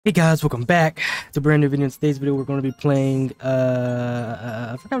Hey guys, welcome back to a brand new video. In today's video, we're going to be playing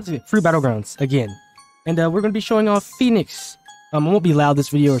I forgot what to do. Fruit Battlegrounds again, and we're going to be showing off Phoenix. I won't be loud this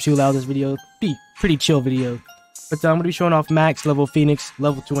video or too loud this video. Be pretty chill video, but I'm going to be showing off max level Phoenix,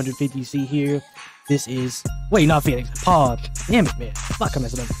 level 250. See here, this is not Phoenix, PAW. Damn it, man! Fuck, I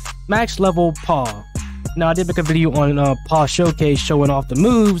messed it up. Max level PAW. Now I did make a video on PAW Showcase showing off the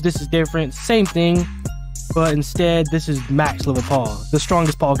moves. This is different, same thing. But instead, this is max level PAW, the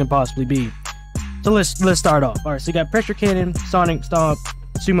strongest PAW can possibly be. So let's start off. All right, so you got Pressure Cannon, Sonic Stomp,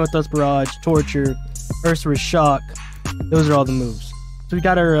 Sumo Thrust Barrage, Torture, Ursa's Shock. Those are all the moves. So we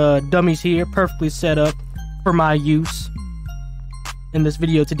got our dummies here, perfectly set up for my use in this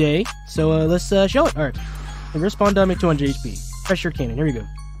video today. So let's show it. All right, the respawn dummy, 200 HP. Pressure Cannon, here we go.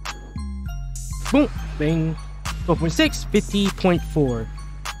 Boom, bang, 12.6, 50.4.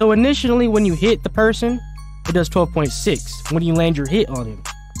 So initially, when you hit the person, it does 12.6 when you land your hit on him,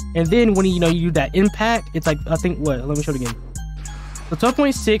 and then when you do that impact, it's like, I think, what, let me show it again. So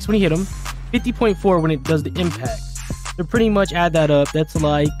 12.6 when you hit him, 50.4 when it does the impact. So pretty much add that up, that's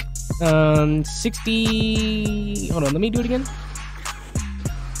like 60, hold on, let me do it again.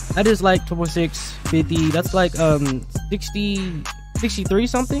 That is like 12.6, 50, that's like 60, 63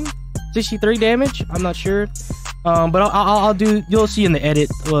 something, 63 damage, I'm not sure. But I'll do, you'll see in the edit,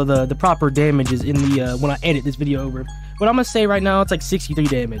 well, the proper damage is in the when I edit this video over. But I'm gonna say right now it's like 63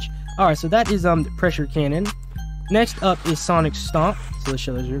 damage. All right, so that is Pressure Cannon. Next up is Sonic Stomp. So let's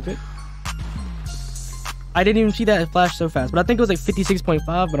show those real quick. I didn't even see that flash so fast, but I think it was like 56.5,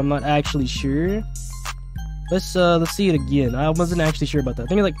 but I'm not actually sure. Let's see it again. I wasn't actually sure about that. I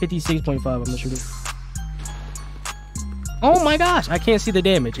think it's like 56.5. I'm not sure. Oh my gosh, I can't see the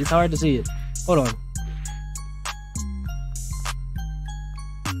damage. It's hard to see it. Hold on.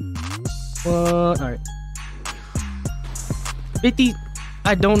 All right, 50,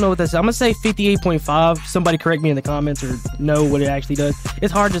 I don't know what this is. I'm gonna say 58.5. Somebody correct me in the comments or know what it actually does.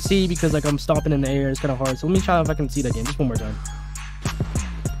 It's hard to see because like I'm stomping in the air. It's kind of hard, so let me try if I can see that again just one more time.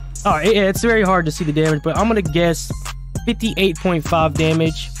 All right, yeah, it's very hard to see the damage, but I'm gonna guess 58.5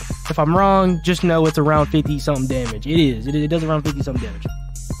 damage. If I'm wrong, just know it's around 50 something damage. It does around 50 something damage.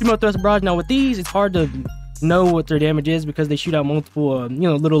 Sumo Thrust Barrage. Now with these, it's hard to know what their damage is because they shoot out multiple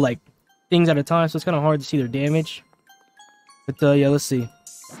little like things at a time, so it's kind of hard to see their damage. But yeah, let's see.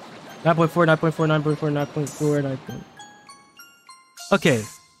 9.4, 9.4, 9.4, 9.4, 9. Okay,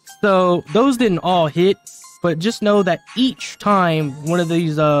 so those didn't all hit, but just know that each time one of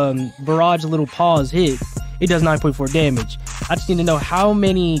these barrage little paws hit, it does 9.4 damage. I just need to know how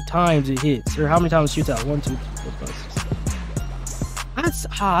many times it hits, or how many times it shoots out. 1, 2, 3, 4, 5, 6.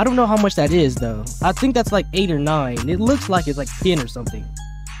 I don't know how much that is though. I think that's like 8 or 9. It looks like it's like 10 or something.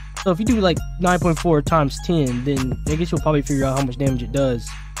 So if you do like 9.4 times 10, then I guess you'll probably figure out how much damage it does.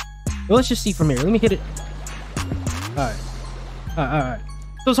 But let's just see from here. Let me hit it. Alright.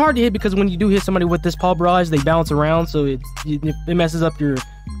 So it's hard to hit because when you do hit somebody with this paw barrage, they bounce around, so it messes up your...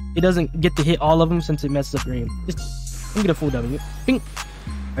 It doesn't get to hit all of them since it messes up your aim. Just let me get a full W. Alright,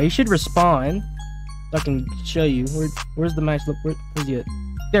 you should respawn. So I can show you. Where's the max? Where's he at?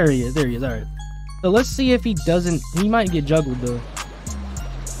 There he is. Alright. So let's see if he doesn't... He might get juggled though.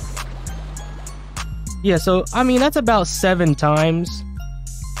 Yeah, so I mean that's about 7 times.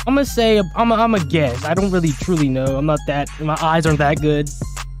 I'm gonna say I'm a guess. I don't really truly know. I'm not that. My eyes aren't that good.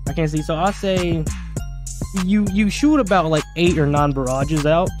 I can't see. So I'll say you shoot about like 8 or 9 barrages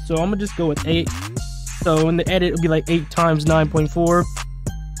out. So I'm gonna just go with 8. So in the edit it'll be like 8 times 9.4,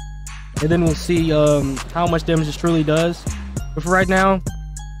 and then we'll see how much damage this truly does. But for right now,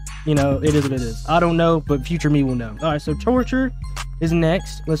 it is what it is. I don't know, but future me will know. All right, so Torture is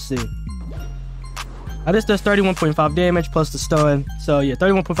next. Let's see. Now this does 31.5 damage plus the stun. So yeah,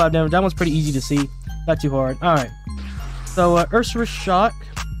 31.5 damage. That one's pretty easy to see. Not too hard. Alright. So Ursa's Shock.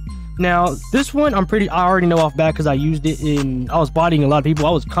 Now this one I already know off bat because I used it I was bodying a lot of people. I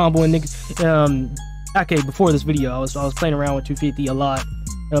was comboing niggas. Okay, before this video, I was playing around with 250 a lot.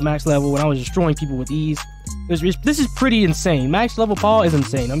 Max level when I was destroying people with ease. This is pretty insane. Max level PAW is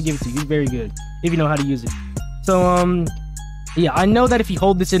insane. I'm giving it to you. It's very good if you know how to use it. So yeah, I know that if you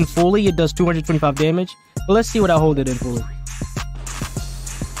hold this in fully, it does 225 damage. But let's see what I hold it in fully.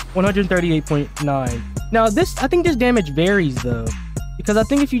 138.9. Now I think this damage varies though, because I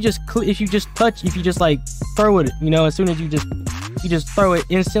think if you just like throw it, as soon as you just throw it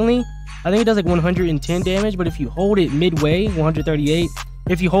instantly, I think it does like 110 damage. But if you hold it midway, 138.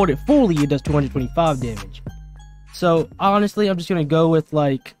 If you hold it fully, it does 225 damage. So honestly, I'm just gonna go with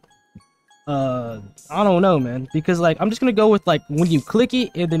like. I don't know, man, because like I'm just gonna go with like when you click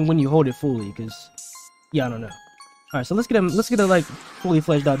it and then when you hold it fully, because yeah, I don't know. Alright, so let's get a like fully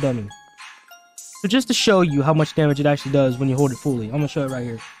fleshed out dummy. So just to show you how much damage it actually does when you hold it fully, I'm gonna show it right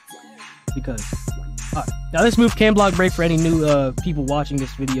here. Because alright, now this move can block break for any new people watching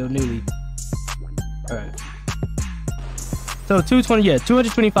this video newly. Alright. So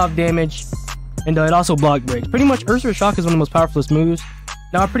 225 damage, and it also block breaks. Pretty much Ursula's Shock is one of the most powerful moves.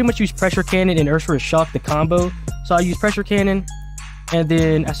 Now I pretty much use Pressure Cannon and Ursula's Shock the combo. So I use Pressure Cannon, and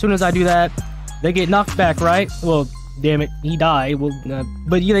then as soon as I do that, they get knocked back, right? Well, damn it, he died. Well,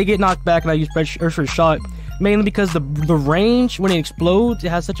 but yeah, they get knocked back, and I use Ursula's Shock mainly because the range when it explodes, it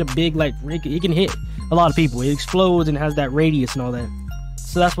has such a big like it can hit a lot of people. It explodes and has that radius and all that.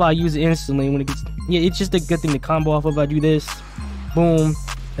 So that's why I use it instantly when it gets. Yeah, it's just a good thing to combo off of. I do this, boom,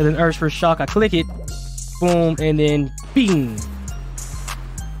 and then Ursula's Shock. I click it, boom, and then bing.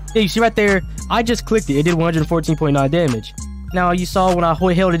 Yeah, you see right there, I just clicked it. It did 114.9 damage. Now you saw when I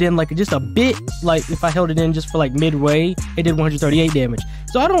held it in like just a bit, like if I held it in just for like midway, it did 138 damage.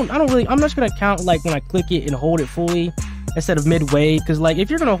 So I'm not just gonna count like when I click it and hold it fully instead of midway, because like if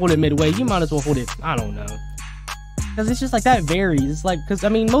you're gonna hold it midway, you might as well hold it, I don't know, because it's just like that varies. It's like, because I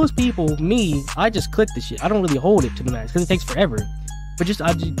mean most people, I just click the shit. I don't really hold it to the max because it takes forever. But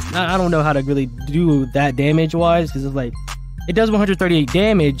I don't know how to really do that damage wise, because it's like it does 138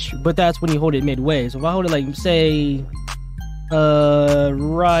 damage, but that's when you hold it midway. So if I hold it like say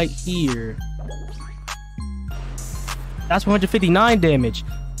right here, that's 159 damage.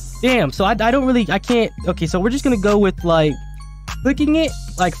 Damn, so I can't. Okay, so we're just gonna go with like clicking it,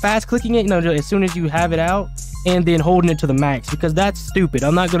 like fast clicking it, you know, as soon as you have it out, and then holding it to the max, because that's stupid.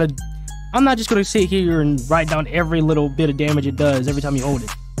 I'm not just gonna sit here and write down every little bit of damage it does every time you hold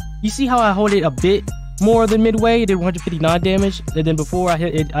it. You see how I hold it a bit more than midway? It did 159 damage, and then before I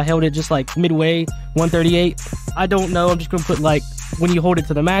held it just like midway, 138. I don't know, I'm just gonna put like when you hold it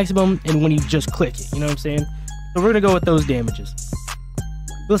to the maximum and when you just click it, you know what I'm saying? So we're gonna go with those damages.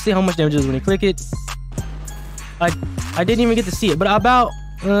 Let's see how much damage it is when you click it. I didn't even get to see it, but about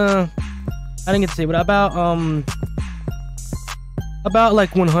I didn't get to see it, but about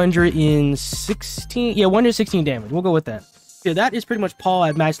like 116, yeah, 116 damage. We'll go with that. Yeah, that is pretty much PAW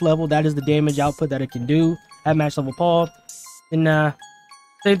at max level. That is the damage output that it can do at max level PAW. And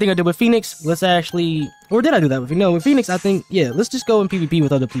same thing I did with Phoenix. Let's actually, or did I do that with? No, with Phoenix, I think, yeah, let's just go in PvP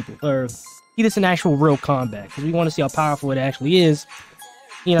with other people, or see this in actual real combat, because we want to see how powerful it actually is.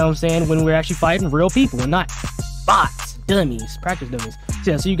 You know what I'm saying? When we're actually fighting real people and not bots, dummies, practice dummies. So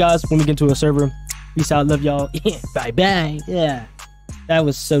yeah, see you guys when we get into a server. Peace out, love y'all. Bye bye. Yeah, that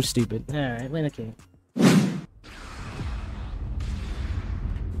was so stupid. All right, well, okay.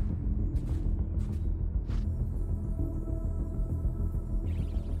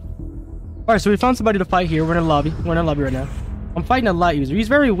 Alright, so we found somebody to fight here. We're in a lobby. We're in a lobby right now. I'm fighting a light user. He's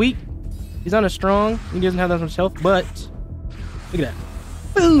very weak. He's not as strong. He doesn't have that much health, but look at that.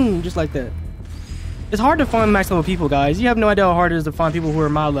 Boom! Just like that. It's hard to find max level people, guys. You have no idea how hard it is to find people who are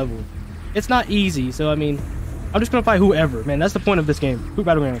my level. It's not easy, so I mean, I'm just gonna fight whoever, man. That's the point of this game. Fruit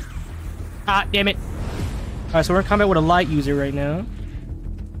Battlegrounds. Ah, damn it. Alright, so we're in combat with a light user right now.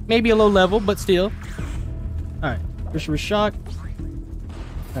 Maybe a low level, but still. Alright, Ursula's Shock.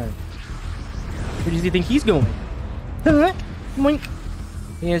 Alright. Where does he think he's going? Huh? Moink.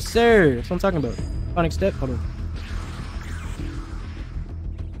 Yes, sir. That's what I'm talking about. Sonic step. Hold on.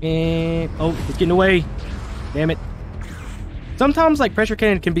 And oh, it's getting away. Damn it. Sometimes like pressure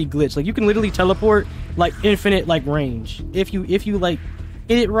cannon can be glitched. Like you can literally teleport like infinite like range. If you like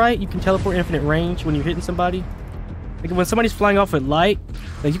hit it right, you can teleport infinite range when you're hitting somebody. Like when somebody's flying off with light,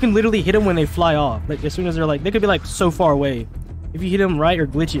 like you can literally hit them when they fly off. Like as soon as they're like, they could be like so far away. If you hit them right or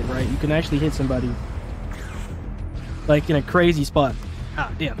glitch it right, you can actually hit somebody like in a crazy spot. Ah,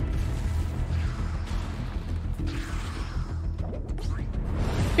 damn.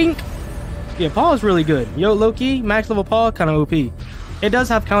 Bink. Yeah, PAW is really good. Yo, low key, max level PAW, kind of OP. It does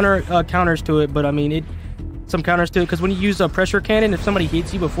have counters to it, but I mean, some counters to it, because when you use a pressure cannon, if somebody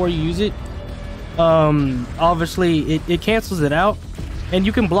hits you before you use it, obviously it cancels it out, and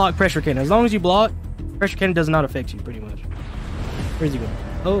you can block pressure cannon. As long as you block, pressure cannon does not affect you, pretty much. Where's he going?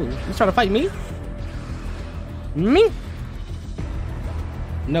 Oh, he's trying to fight me? Me?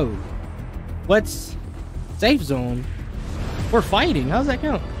 No. What's safe zone? We're fighting. How's that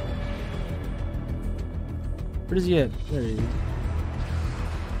count? Where is he at? There he is.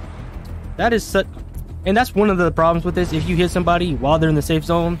 That is such, and that's one of the problems with this. If you hit somebody while they're in the safe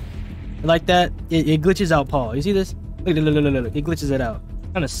zone like that, it glitches out PAW. You see this? Look, it glitches it out.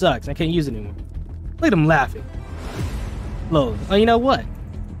 Kind of sucks. I can't use it anymore. Look at him laughing. Load. Oh, you know what?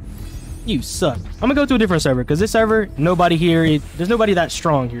 You suck. I'm gonna go to a different server, because this server, nobody here, there's nobody that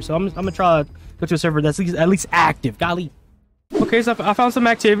strong here. So I'm gonna try Go to a server that's at least active. Golly. Okay, so I found some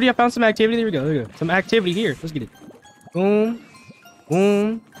activity. There we go. There we go. Some activity here. Let's get it. Boom.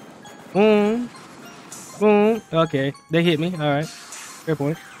 Boom. Boom. Boom. Okay. They hit me. All right. Fair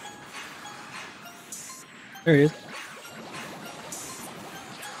point. There he is.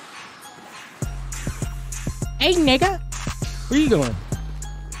 Hey, nigga. Where you going?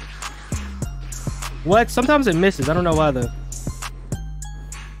 What? Sometimes it misses. I don't know why, though.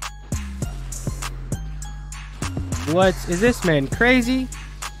 What? Is this man crazy?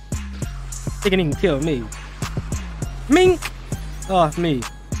 He can even kill me. Mink! Off me.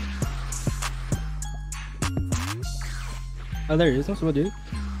 Oh, there he is. That's what I do.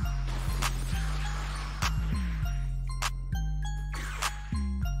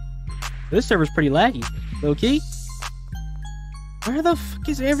 This server's pretty laggy. Low key. Where the fuck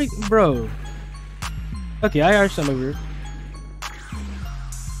is bro? Okay, I heard something over here.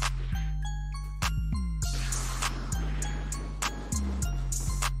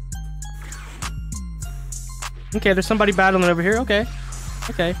 Okay, there's somebody battling over here. Okay.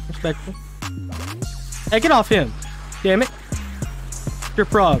 Okay, respectful. Hey, get off him. Damn it. Your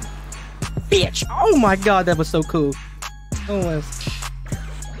prog. Bitch. Oh my god, that was so cool. Oh, that's...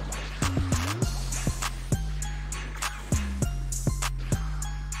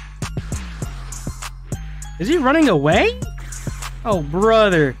 Is he running away? Oh,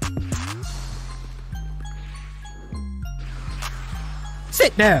 brother.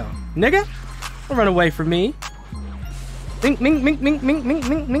 Sit down, nigga. Don't run away from me. Mink, mink, mink, mink, mink, mink,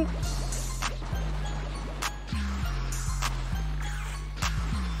 mink, mink.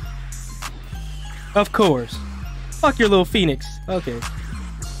 Of course. Fuck your little phoenix. Okay.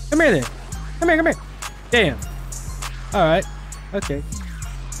 Come here then. Come here, come here. Damn. Alright. Okay.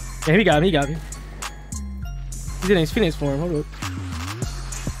 Yeah, he got me, he got me. He's in his phoenix form. Hold up.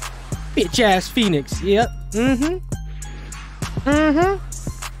 Bitch ass phoenix. Yep. Mm-hmm. Mm-hmm.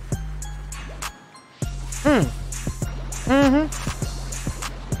 Mm-hmm.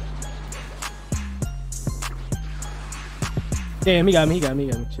 Damn, he got me, he got me,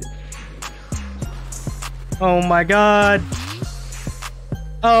 he got me. Shit. Oh my god.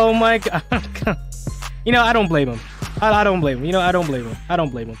 Oh my god. You know, I don't blame him. I don't blame him. You know, I don't blame him. I don't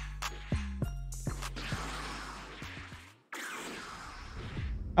blame him.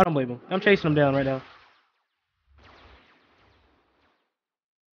 I don't blame him. I'm chasing him down right now.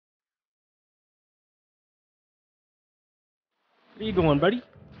 Where you going, buddy?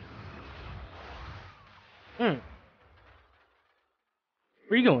 Where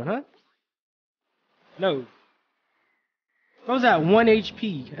you going, huh? No. What was that? 1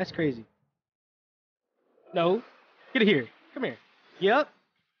 HP. That's crazy. No. Get here. Come here. Yep.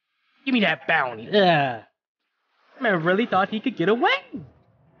 Give me that bounty. Yeah. Man really thought he could get away.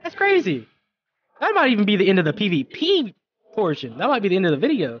 That's crazy. That might even be the end of the PvP portion. That might be the end of the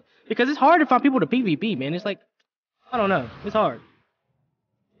video. Because it's hard to find people to PvP, man. It's like, I don't know. It's hard.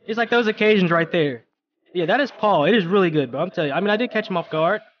 It's like those occasions right there. Yeah, that is PAW. It is really good, bro. I'm telling you. I mean, I did catch him off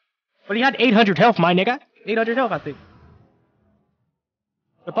guard. But he had 800 health, my nigga. 800 health, I think.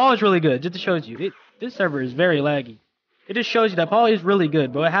 The PAW is really good. Just to show you. This server is very laggy. It just shows you that PAW is really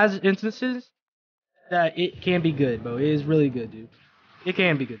good, bro. It has instances that it can be good, bro. It is really good, dude. It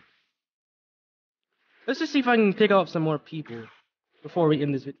can be good. Let's just see if I can pick up some more people before we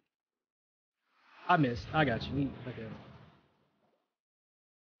end this video. I missed. I got you. Okay.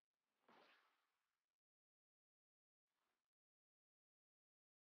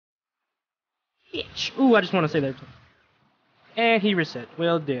 Bitch. Ooh, I just want to say that. And he reset.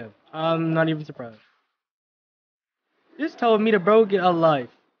 Well, damn. I'm not even surprised. Just told me to bro get a life.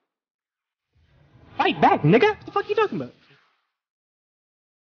 Fight back, nigga. What the fuck you talking about?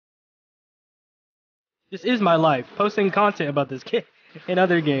 This is my life. Posting content about this kid in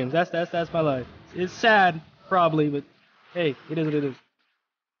other games. That's my life. It's sad, probably, but hey, it is what it is.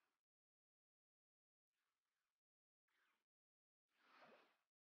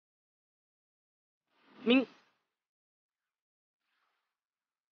 Ming.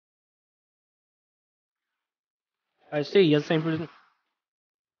 I see. You're the same person.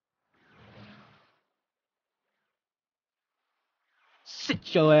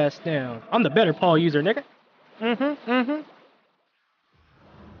 Sit your ass down. I'm the better PAW user, nigga. Mm-hmm.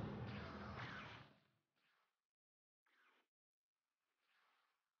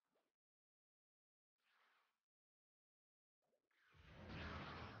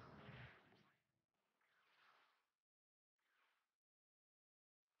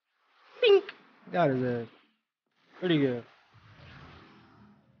 Bink. Got his ass. Pretty good.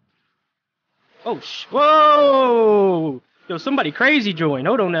 Oh, whoa! Yo, somebody crazy joined.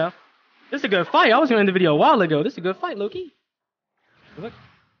 Hold on now. This is a good fight. I was gonna end the video a while ago. This is a good fight, Loki. Look.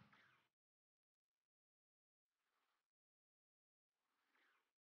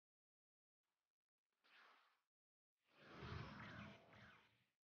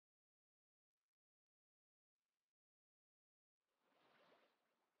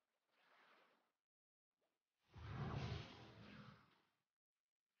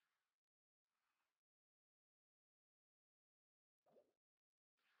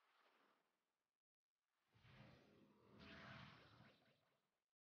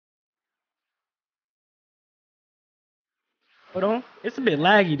 Hold on. It's a bit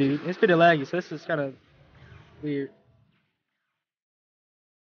laggy, dude. It's a bit laggy, so this is kind of weird.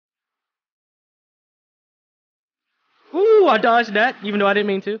 Ooh, I dodged that, even though I didn't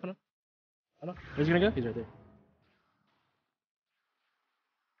mean to. Hold on. Hold on. Where's he gonna go? He's right there.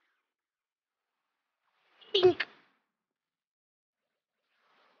 Bink.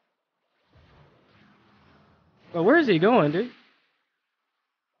 Well, where is he going, dude?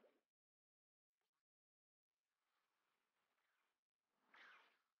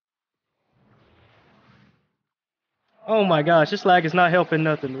 Oh my gosh, this lag is not helping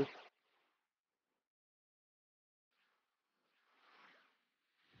nothing, dude.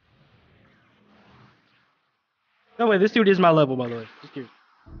 No way, this dude is my level, by the way. Just curious.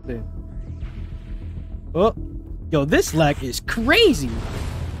 Damn. Oh, yo, this lag is crazy.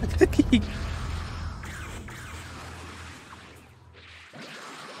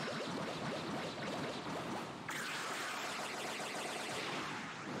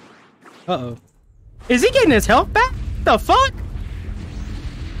 Uh-oh. Is he getting his health back? The fuck?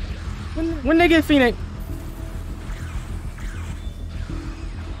 When they get Phoenix?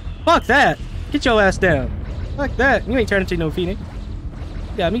 Fuck that. Get your ass down. Fuck that. You ain't turning into no Phoenix.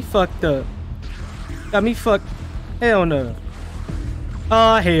 Got me fucked up. Got me fucked. Hell no.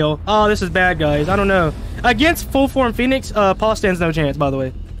 Oh, hell. Oh, this is bad, guys. I don't know. Against full form Phoenix, Paw stands no chance, by the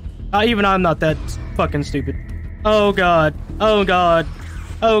way. Even I'm not that fucking stupid. Oh, God. Oh, God.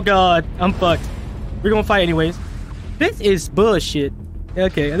 Oh, God. I'm fucked. We're gonna fight anyways. This is bullshit.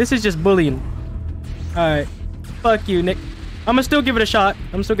 Okay, this is just bullying. Alright. Fuck you, Nick. I'm gonna still give it a shot.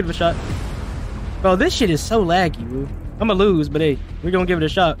 Bro, this shit is so laggy, bro. I'm gonna lose, but hey, we're gonna give it a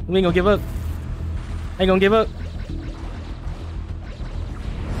shot. We ain't gonna give up. Ain't gonna give up.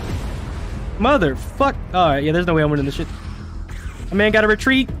 Motherfuck. Alright, yeah, there's no way I'm winning this shit. My man gotta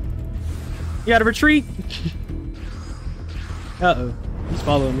retreat. You gotta retreat. Uh-oh. He's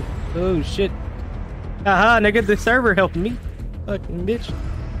following me. Oh, shit. Haha, nigga, the server helping me. Fucking bitch.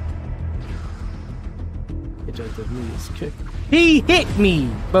 He hit me!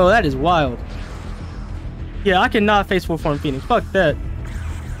 Bro, that is wild. Yeah, I cannot face full form Phoenix. Fuck that.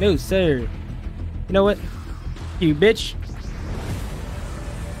 No, sir. You know what? You bitch.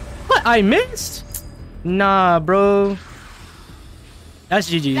 What? I missed? Nah, bro. That's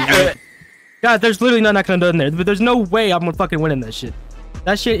GG. Guys, there's literally nothing I could have done there. But there's no way I'm gonna fucking winning that shit.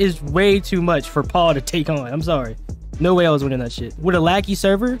 That shit is way too much for Paw to take on. I'm sorry. No way I was winning that shit. With a laggy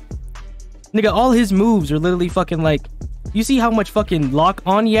server, nigga, all his moves are literally fucking like... You see how much fucking lock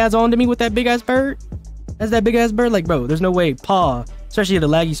on he has on to me with that big ass bird? That's that big ass bird? Like, bro, there's no way Paw, especially at a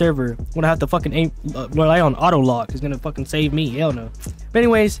laggy server, when I have to fucking aim, rely on auto lock, is gonna fucking save me. Hell no. But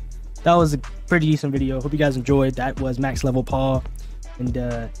anyways, that was a pretty decent video. Hope you guys enjoyed. That was max level Paw. And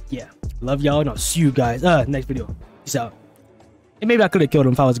yeah, love y'all, and I'll see you guys next video. Peace out. And maybe I could have killed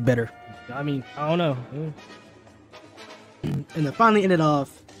him if I was better. I mean, I don't know. And then finally ended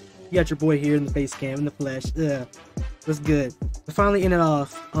off. You got your boy here in the face cam, in the flesh. What's good? But finally ended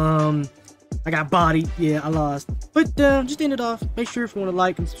off. I got bodied. Yeah, I lost. But just ended off. Make sure if you want to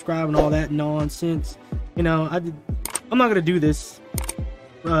like and subscribe and all that nonsense. You know, I'm not gonna do this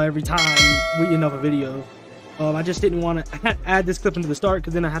every time we end off a video. I just didn't want to add this clip into the start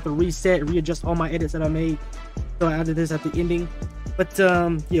because then I have to reset, readjust all my edits that I made. So I added this at the ending. But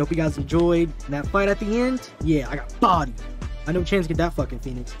yeah, hope you guys enjoyed that fight at the end. Yeah, I got bodied. I no chance to get that fucking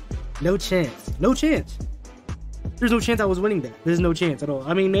Phoenix. No chance. No chance. There's no chance I was winning that. There's no chance at all.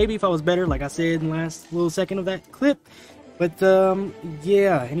 I mean, maybe if I was better, like I said in the last little second of that clip. But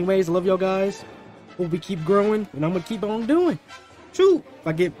yeah. Anyways, I love y'all guys. Hope we keep growing, and I'm gonna keep on doing. Shoot, if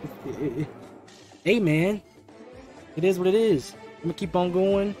I get, hey man. It is what it is. I'm gonna keep on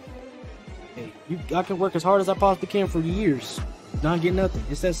going. Hey, I can work as hard as I possibly can for years, not get nothing.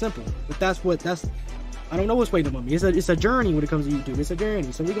 It's that simple. But I don't know what's waiting on me. It's a journey when it comes to YouTube. It's a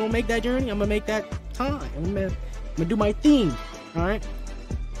journey. So we're gonna make that journey. I'm gonna make that time. I'm gonna do my thing. All right.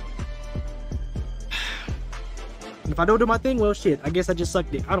 And if I don't do my thing, well, shit. I guess I just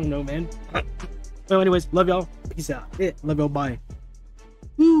sucked it. I don't know, man. Well, anyways, love y'all. Peace out. Yeah, love y'all. Bye.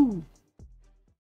 Woo.